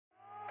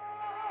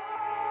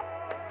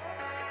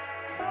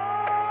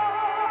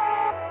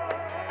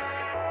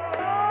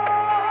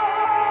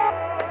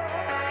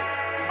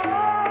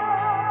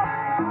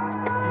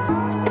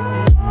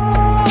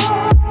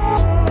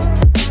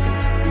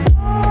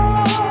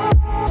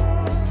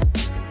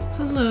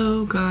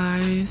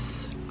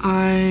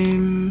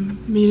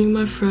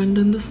my friend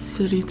in the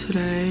city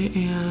today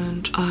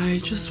and I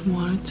just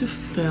wanted to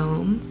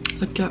film,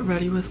 like get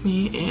ready with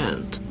me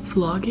and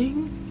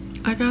vlogging,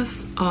 I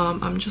guess.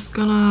 I'm just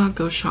gonna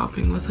go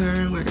shopping with her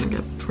and we're gonna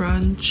get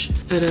brunch.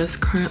 It is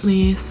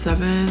currently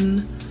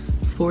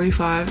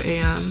 7:45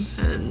 a.m.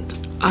 and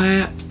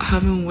I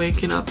haven't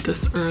waken up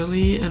this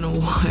early in a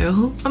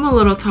while. I'm a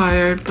little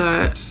tired,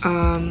 but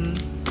I'm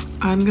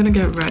gonna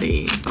get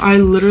ready. I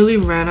literally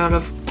ran out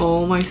of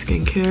all my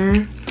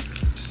skincare,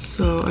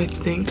 so I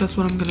think that's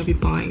what I'm gonna be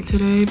buying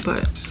today,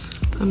 but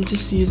I'm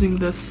just using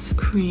this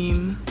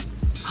cream.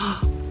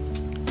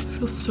 It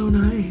feels so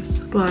nice.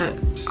 But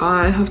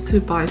I have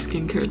to buy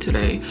skincare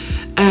today,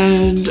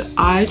 and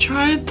I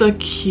tried the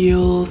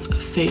Kiehl's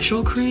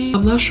facial cream.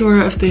 I'm not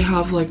sure if they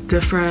have like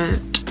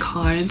different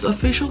kinds of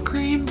facial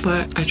cream,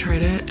 but I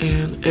tried it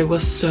and it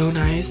was so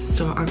nice,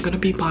 so I'm gonna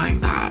be buying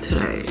that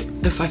today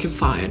if I can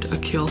find a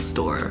Kiehl's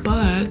store.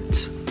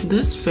 But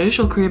this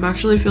facial cream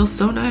actually feels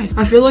so nice.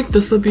 I feel like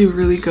this would be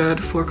really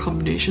good for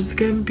combination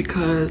skin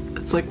because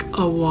it's like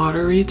a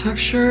watery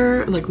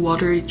texture, like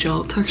watery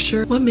gel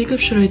texture. What makeup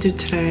should I do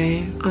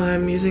today?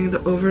 I'm using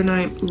the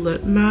overnight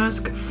lip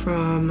mask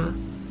from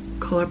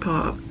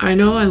ColourPop. I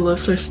know my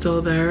lips are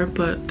still there,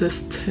 but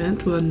this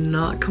tint will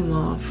not come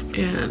off,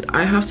 and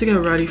I have to get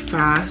ready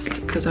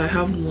fast because I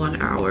have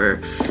 1 hour,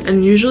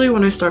 and usually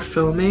when I start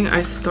filming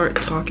I start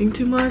talking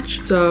too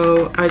much,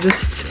 so I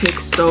just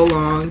take so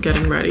long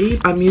getting ready.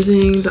 I'm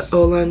using the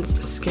Olens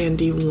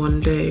Scandi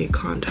One Day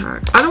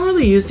contacts. I don't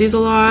really use these a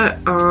lot.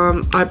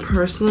 I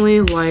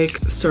personally like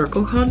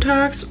circle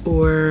contacts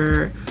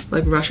or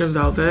like Russian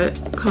velvet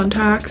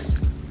contacts,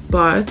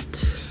 but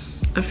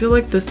I feel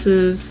like this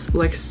is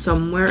like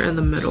somewhere in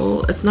the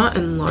middle. It's not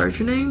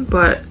enlarging,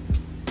 but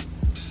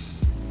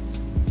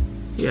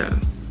yeah.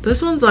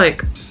 This one's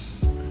like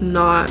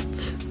not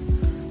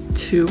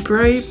too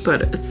bright,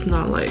 but it's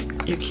not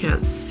like you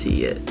can't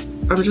see it.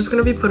 I'm just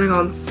gonna be putting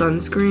on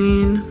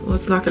sunscreen. Well,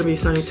 it's not gonna be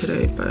sunny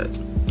today, but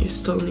you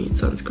still need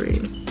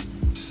sunscreen.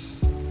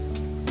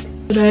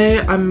 Today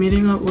I'm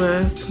meeting up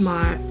with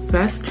my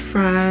best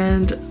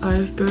friend.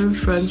 I've been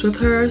friends with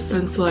her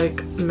since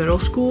like middle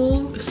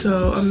school,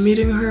 so I'm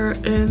meeting her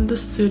in the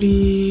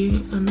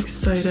city. I'm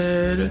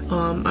excited.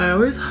 I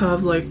always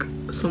have like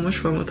so much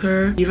fun with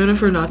her, even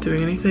if we're not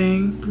doing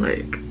anything,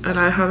 like, and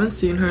I haven't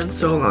seen her in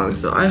so long,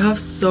 so I have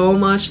so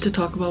much to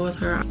talk about with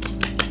her.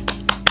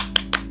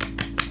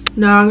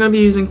 Now I'm gonna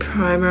be using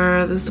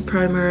primer. This is a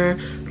primer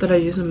that I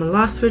used in my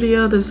last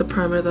video. This is a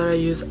primer that I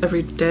use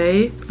every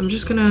day. I'm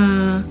just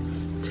gonna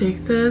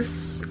take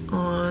this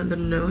on the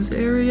nose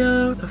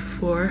area, the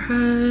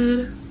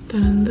forehead,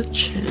 then the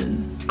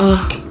chin.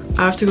 I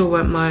have to go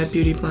wet my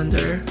beauty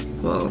blender,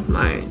 well,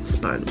 my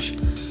sponge.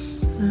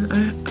 And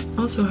I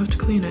also have to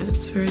clean it,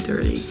 it's very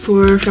dirty.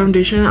 For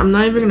foundation, I'm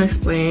not even gonna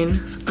explain.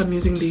 I'm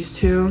using these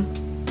two.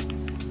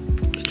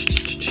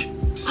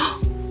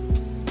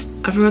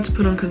 I forgot to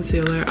put on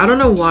concealer. I don't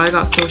know why I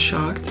got so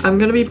shocked. I'm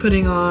gonna be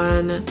putting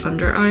on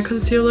under eye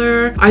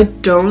concealer. I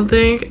don't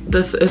think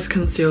this is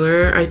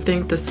concealer. I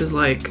think this is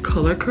like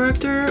color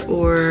corrector,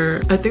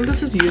 or I think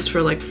this is used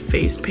for like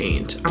face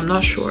paint. I'm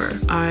not sure.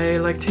 I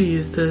like to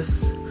use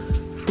this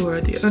for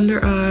the under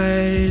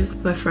eyes.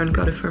 My friend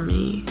got it for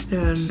me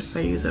and I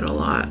use it a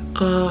lot.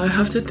 I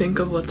have to think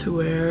of what to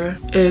wear.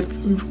 It's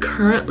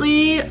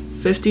currently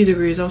 50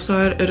 degrees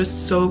outside. It is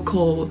so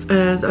cold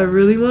and I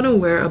really want to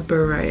wear a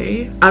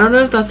beret. I don't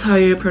know if that's how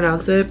you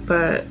pronounce it,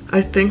 but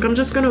I think I'm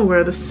just gonna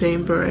wear the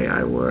same beret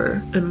I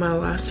wore in my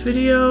last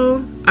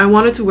video. I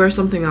wanted to wear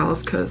something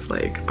else because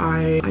like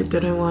I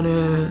didn't want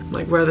to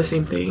like wear the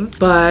same thing,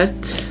 but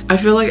I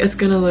feel like it's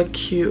gonna look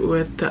cute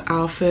with the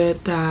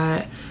outfit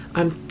that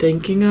I'm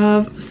thinking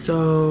of,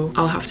 so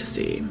I'll have to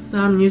see.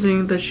 Now I'm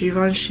using the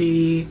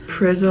Givenchy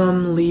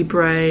Prism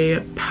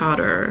Libre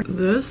powder.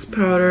 This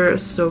powder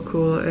is so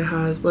cool. It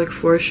has like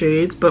 4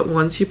 shades, but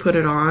once you put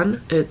it on,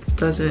 it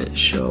doesn't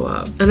show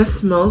up. And it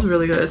smells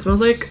really good. It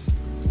smells like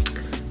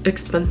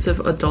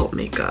expensive adult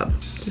makeup.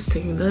 Just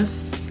taking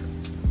this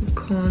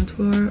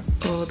contour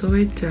all the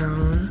way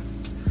down.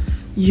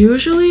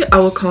 Usually I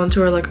will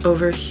contour like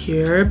over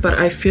here, but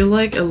I feel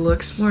like it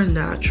looks more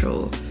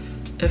natural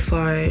if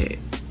I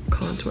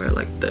contour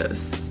like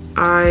this.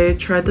 I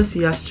tried this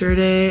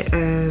yesterday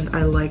and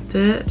I liked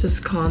it.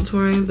 Just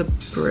contouring the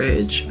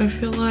bridge, I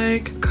feel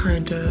like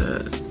kind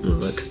of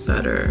looks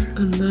better.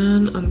 And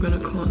then I'm gonna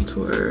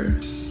contour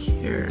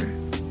here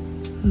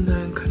and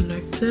then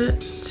connect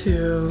it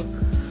to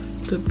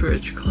the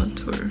bridge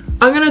contour.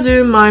 I'm gonna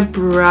do my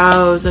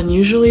brows, and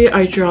usually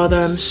I draw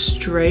them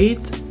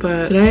straight,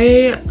 but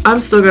today I'm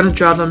still gonna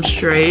draw them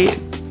straight,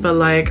 but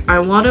like I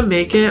want to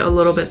make it a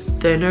little bit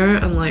thinner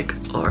and like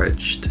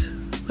arched.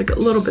 Like a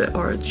little bit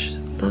arched,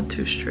 not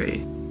too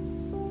straight.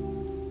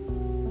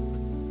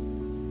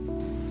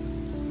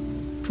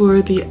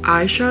 For the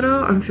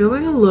eyeshadow, I'm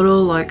feeling a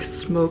little like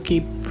smoky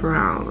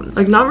brown.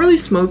 Like not really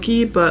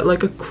smoky, but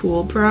like a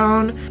cool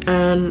brown.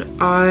 And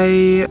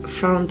I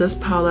found this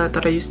palette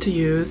that I used to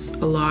use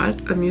a lot.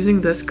 I'm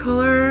using this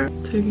color,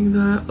 taking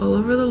that all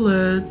over the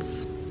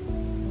lids.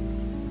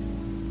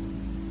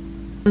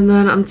 And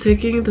then I'm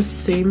taking the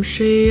same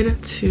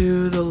shade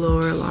to the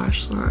lower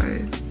lash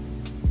line.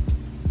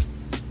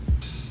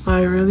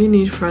 I really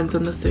need friends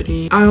in the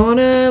city. I want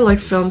to like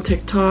film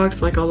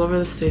TikToks like all over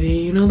the city.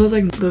 You know those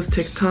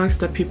TikToks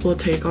that people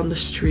take on the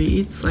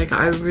streets? Like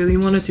I really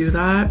want to do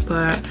that,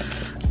 but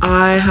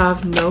I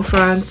have no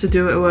friends to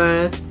do it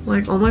with.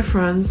 Like all my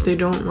friends, they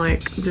don't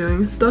like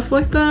doing stuff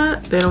like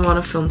that. They don't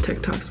want to film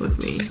TikToks with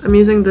me. I'm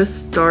using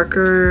this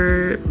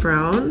darker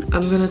brown.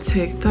 I'm gonna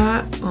take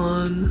that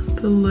on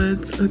the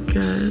lids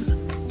again.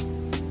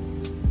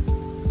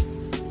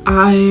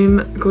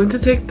 I'm going to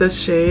take this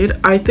shade.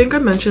 I think I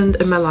mentioned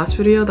in my last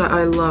video that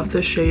I love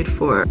this shade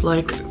for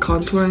like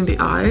contouring the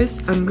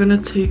eyes. I'm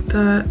gonna take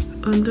that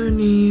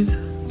underneath.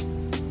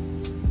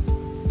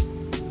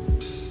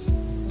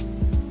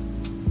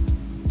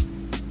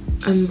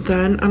 And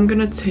then I'm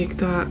gonna take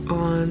that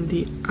on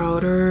the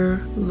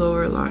outer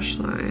lower lash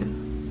line.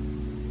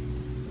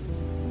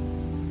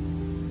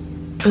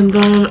 And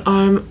then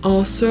I'm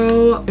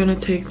also gonna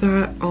take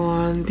that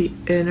on the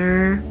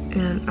inner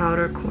and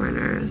outer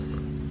corners.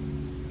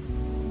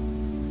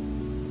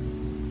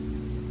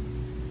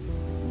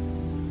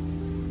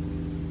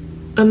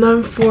 And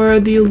then for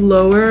the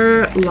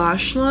lower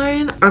lash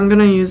line, I'm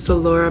gonna use the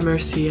Laura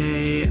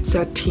Mercier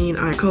Sateen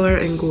Eye Color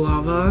in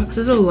Guava. This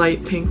is a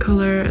light pink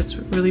color. It's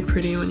really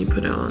pretty when you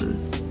put it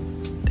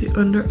on the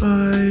under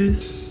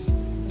eyes.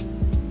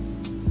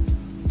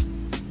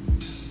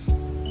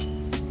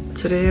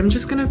 Today I'm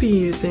just gonna be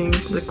using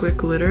liquid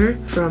glitter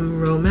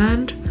from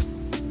Romand.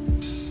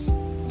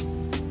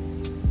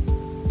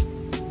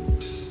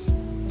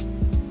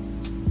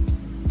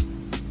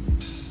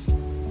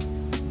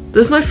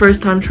 This is my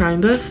first time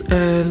trying this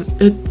and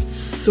it's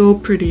so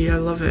pretty. I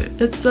love it.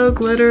 It's so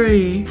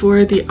glittery.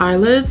 For the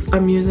eyelids,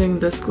 I'm using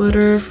this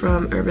glitter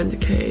from Urban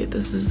Decay.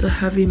 This is a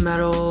heavy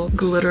metal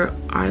glitter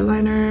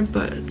eyeliner,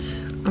 but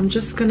I'm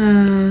just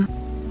gonna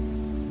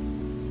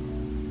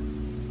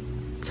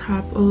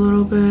tap a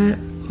little bit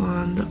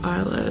on the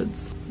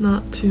eyelids.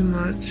 Not too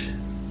much.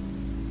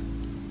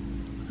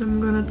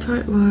 I'm gonna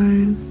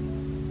tightline.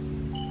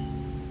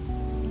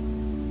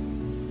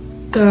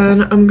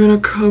 Then I'm gonna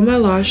curl my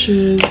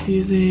lashes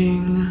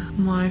using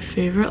my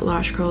favorite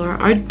lash curler.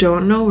 I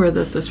don't know where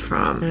this is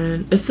from.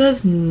 And it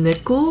says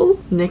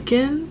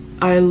Nikken.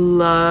 I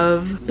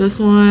love this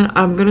one.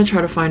 I'm gonna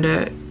try to find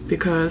it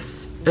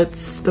because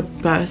it's the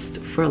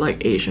best for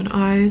like Asian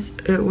eyes.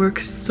 It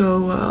works so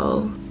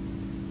well.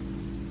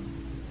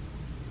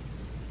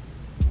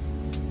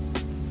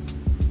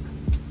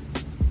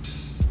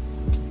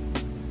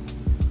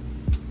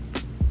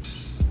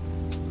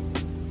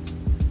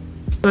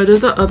 So I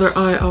did the other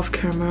eye off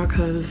camera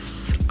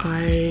because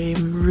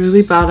I'm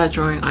really bad at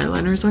drawing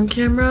eyeliners on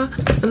camera.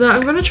 And then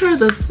I'm gonna try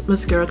this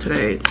mascara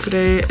today.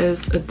 Today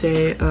is a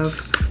day of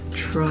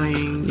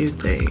trying new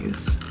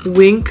things.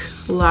 Wink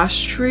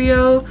Lash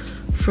Trio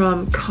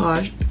from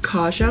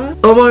Kaja.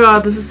 Oh my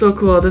god, this is so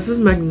cool. This is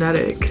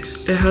magnetic.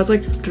 It has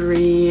like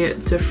 3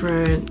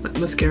 different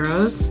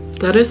mascaras.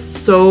 That is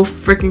so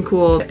freaking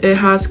cool. It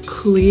has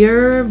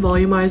clear,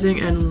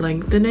 volumizing, and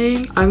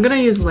lengthening. I'm gonna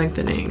use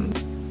lengthening.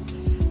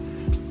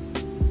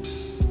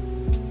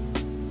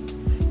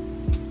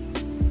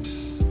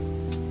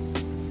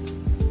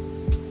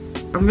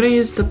 I'm gonna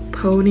use the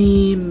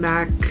Pony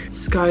MAC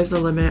Sky's the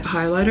Limit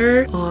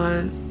highlighter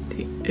on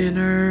the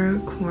inner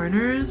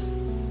corners.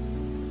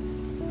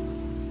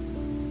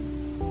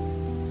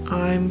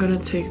 I'm gonna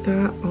take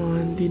that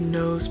on the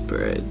nose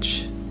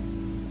bridge.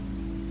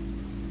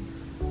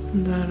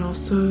 And then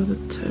also the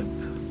tip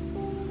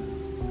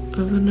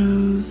of the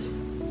nose.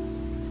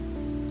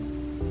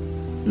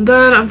 And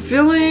then I'm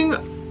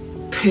feeling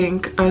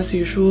pink as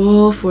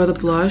usual for the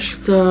blush.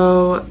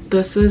 So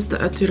this is the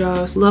Etude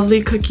House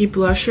Lovely Cookie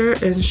Blusher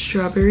in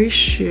Strawberry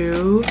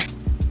Shoe,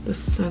 the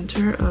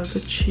center of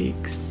the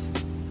cheeks.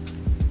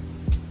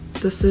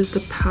 This is the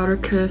Powder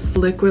Kiss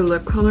Liquid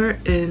Lip Color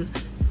in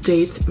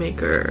Date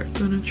Maker. I'm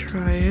gonna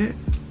try it.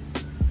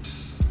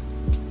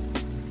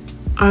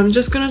 I'm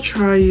just gonna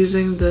try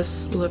using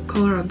this lip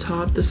color on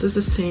top. This is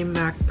the same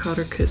MAC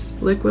Powder Kiss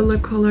Liquid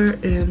Lip Color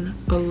in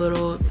a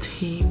little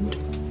tamed.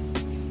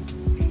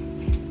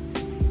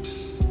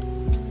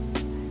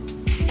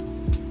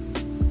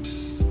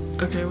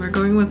 Okay, we're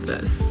going with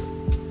this.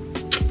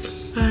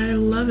 I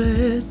love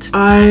it.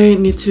 I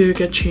need to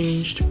get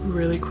changed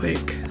really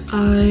quick.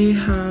 I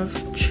have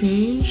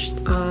changed.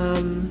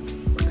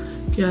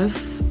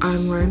 Yes,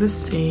 I'm wearing the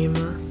same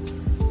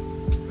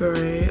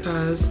beret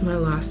as my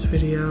last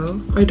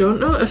video. I don't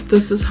know if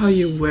this is how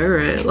you wear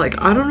it. Like,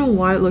 I don't know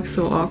why it looks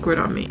so awkward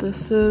on me.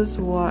 This is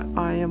what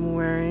I am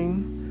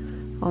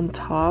wearing on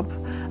top.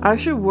 I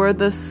actually wore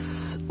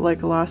this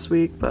like last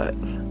week, but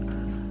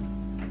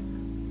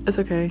it's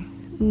okay.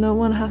 No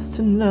one has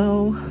to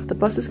know. The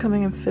bus is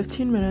coming in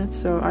 15 minutes,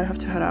 so I have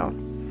to head out.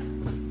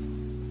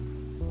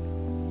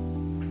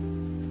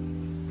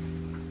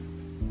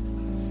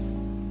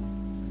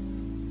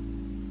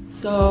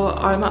 So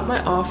I'm at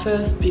my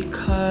office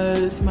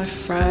because my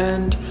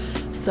friend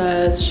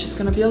says she's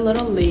gonna be a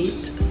little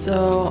late,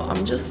 so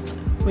I'm just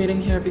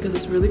waiting here because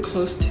it's really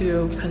close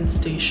to Penn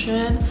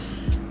Station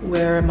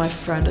where my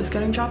friend is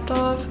getting dropped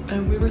off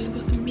and we were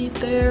supposed to meet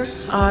there.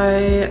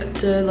 I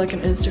did like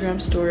an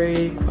Instagram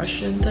story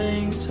question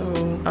thing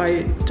so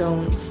I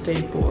don't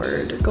stay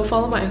bored. Go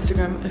follow my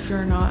Instagram if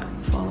you're not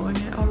following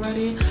it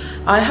already.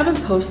 I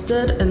haven't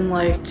posted in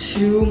like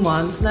 2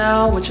 months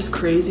now, which is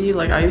crazy.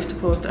 Like I used to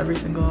post every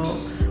single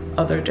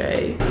other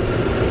day.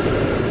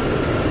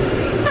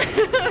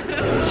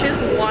 She's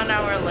 1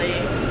 hour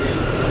late.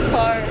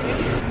 Sorry.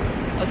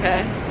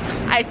 Okay.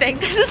 I think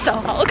this is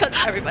Soho because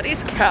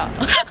everybody's crowd.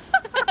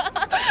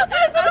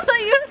 That's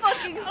what you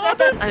fucking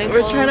said. I think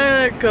we're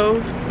trying to go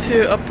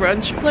to a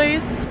brunch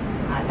place.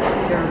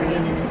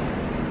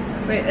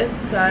 Wait, it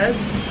says.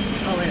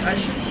 Oh wait, I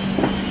should.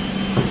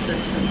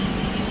 Distance.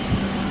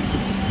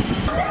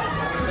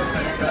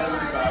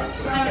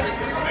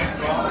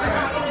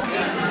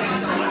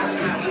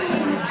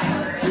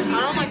 I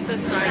don't like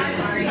this side.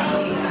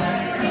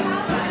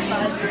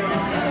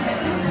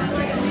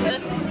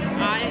 This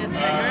eye is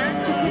bigger.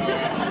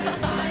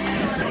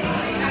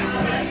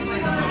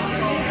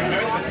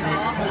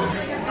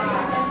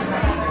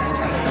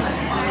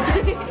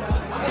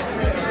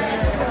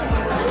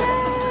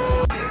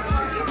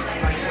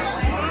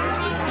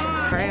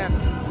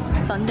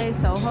 Sunday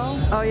Soho?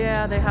 Oh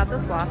yeah, they had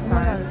this last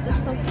time. This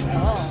is so cute.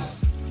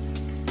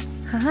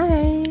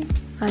 Hi,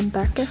 I'm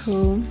back at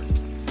home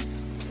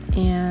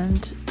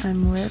and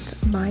I'm with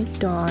my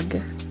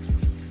dog,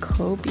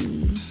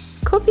 Kobe.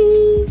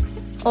 Kobe!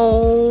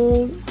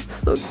 Oh,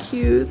 so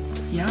cute.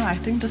 Yeah, I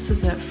think this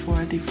is it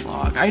for the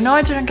vlog. I know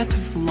I didn't get to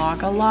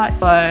vlog a lot,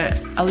 but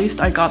at least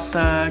I got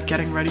the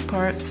getting ready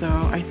part, so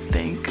I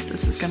think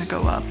this is gonna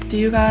go up. See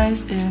you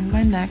guys in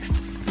my next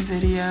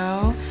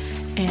video,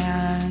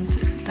 and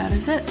that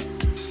is it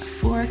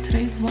for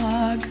today's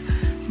vlog.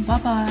 Bye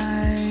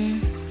bye.